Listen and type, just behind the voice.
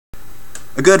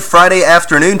A good Friday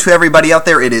afternoon to everybody out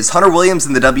there. It is Hunter Williams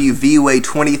in the WVUA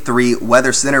 23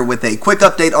 Weather Center with a quick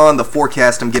update on the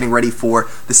forecast. I'm getting ready for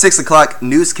the 6 o'clock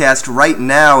newscast right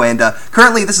now, and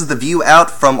currently this is the view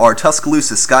out from our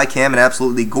Tuscaloosa Skycam. An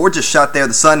absolutely gorgeous shot there.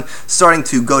 The sun starting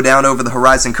to go down over the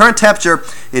horizon. Current temperature,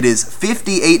 it is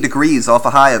 58 degrees off a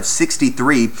high of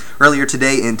 63 earlier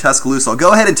today in Tuscaloosa. I'll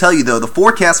go ahead and tell you though, the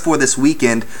forecast for this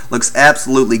weekend looks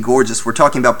absolutely gorgeous. We're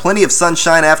talking about plenty of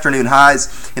sunshine, afternoon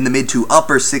highs in the mid to upper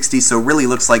 60s, so really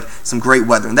looks like some great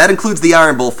weather. And that includes the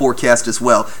Iron Bowl forecast as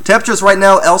well. Temperatures right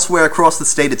now elsewhere across the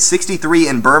state, it's 63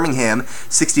 in Birmingham,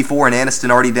 64 in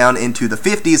Anniston, already down into the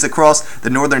 50s across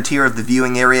the northern tier of the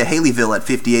viewing area. Haleyville at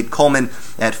 58, Coleman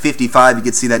at 55. You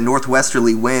can see that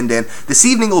northwesterly wind, and this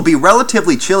evening will be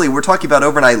relatively chilly. We're talking about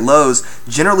overnight lows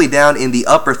generally down in the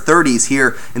upper 30s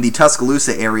here in the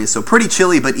Tuscaloosa area, so pretty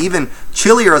chilly, but even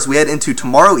chillier as we head into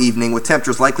tomorrow evening with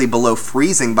temperatures likely below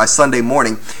freezing by Sunday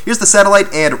morning. Here's the satellite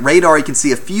and radar. You can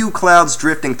see a few clouds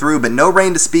drifting through, but no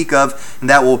rain to speak of, and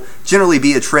that will generally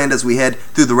be a trend as we head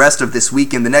through the rest of this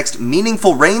weekend. The next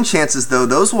meaningful rain chances, though,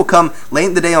 those will come late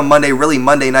in the day on Monday, really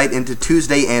Monday night into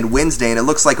Tuesday and Wednesday, and it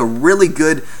looks like a really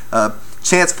good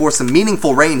chance for some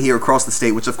meaningful rain here across the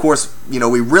state, which of course, we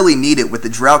really need it with the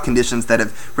drought conditions that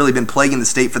have really been plaguing the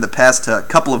state for the past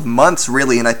couple of months,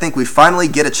 really, and I think we finally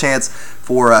get a chance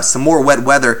for some more wet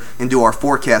weather into our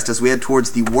forecast as we head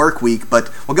towards the work week. But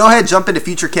we'll go ahead, jump into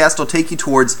Futurecast. I'll take you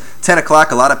towards 10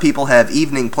 o'clock. A lot of people have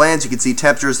evening plans. You can see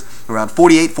temperatures around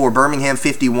 48 for Birmingham,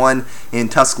 51 in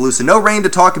Tuscaloosa. No rain to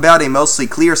talk about, a mostly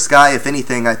clear sky. If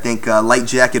anything, I think light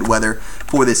jacket weather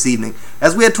for this evening.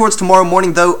 As we head towards tomorrow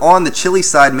morning, though, on the chilly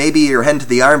side, maybe you're heading to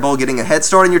the Iron Bowl, getting a head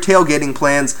start on your tailgating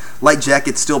plans. Light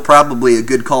jacket still probably a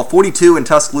good call. 42 in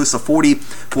Tuscaloosa, 40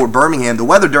 for Birmingham. The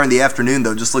weather during the afternoon,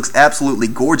 though, just looks absolutely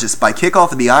gorgeous. By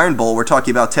kickoff of the Iron Bowl, we're talking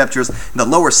about temperatures in the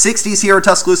lower 60s here in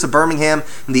Tuscaloosa, Birmingham,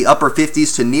 in the upper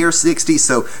 50s to near 60s,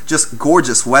 so just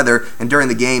gorgeous weather. And during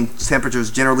the game, temperatures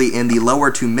generally in the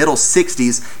lower to middle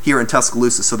 60s here in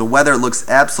Tuscaloosa, so the weather looks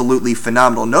absolutely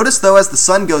phenomenal. Notice, though, as the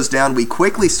sun goes down, we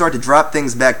quickly start to drop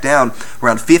things back down.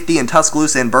 Around 50 in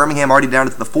Tuscaloosa and Birmingham, already down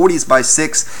into the 40s by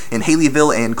 6 in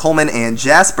Haleyville and Coleman and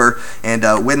Jasper,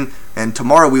 and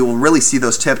tomorrow we will really see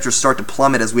those temperatures start to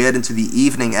plummet as we head into the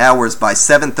evening hours. By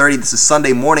 7:30, this is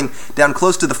Sunday morning, down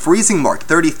close to the freezing mark.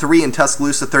 33 in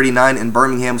Tuscaloosa, 39 in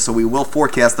Birmingham, so we will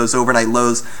forecast those overnight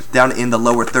lows down in the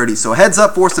lower 30s. So heads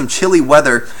up for some chilly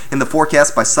weather in the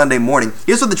forecast by Sunday morning.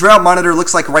 Here's what the drought monitor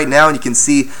looks like right now, and you can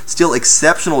see still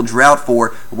exceptional drought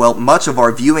for, well, much of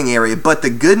our viewing area. But the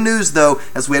good news, though,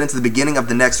 as we head into the beginning of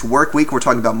the next work week, we're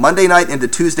talking about Monday night into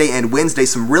Tuesday and Wednesday,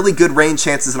 some really good rain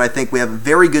chances, and I think we have a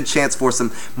very good chance for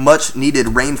some much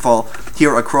needed rainfall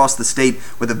here across the state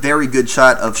with a very good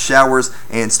shot of showers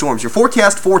and storms. Your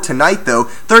forecast for tonight, though,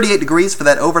 38 degrees for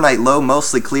that overnight low,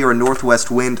 mostly clear, and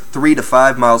northwest wind 3 to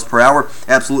 5 miles per hour.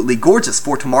 Absolutely gorgeous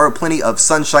for tomorrow. Plenty of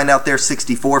sunshine out there.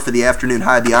 64 for the afternoon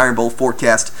high. The Iron Bowl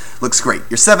forecast looks great.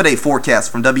 Your 7-day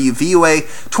forecast from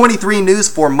WVUA 23 News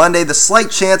for Monday. The slight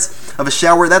chance of a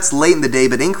shower, that's late in the day,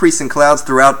 but increasing clouds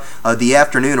throughout the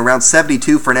afternoon, around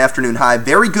 72 for an afternoon high.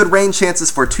 Very good rain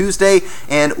chances for Tuesday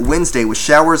and Wednesday with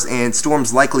showers and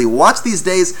storms likely. Watch these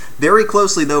days very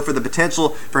closely, though, for the potential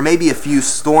for maybe a few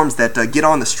storms that get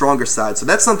on the stronger side. So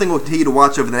that's something we'll continue to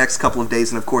watch over the next couple of days,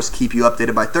 and of course keep you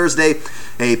updated by Thursday.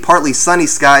 A partly sunny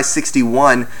sky,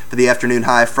 61 for the afternoon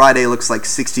high. Friday looks like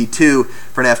 62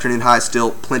 for an afternoon high.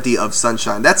 Still plenty of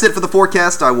sunshine. That's it for the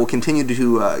forecast. I will continue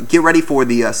to get ready for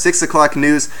the 6 o'clock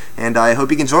news, and I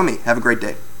hope you can join me. Have a great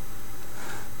day.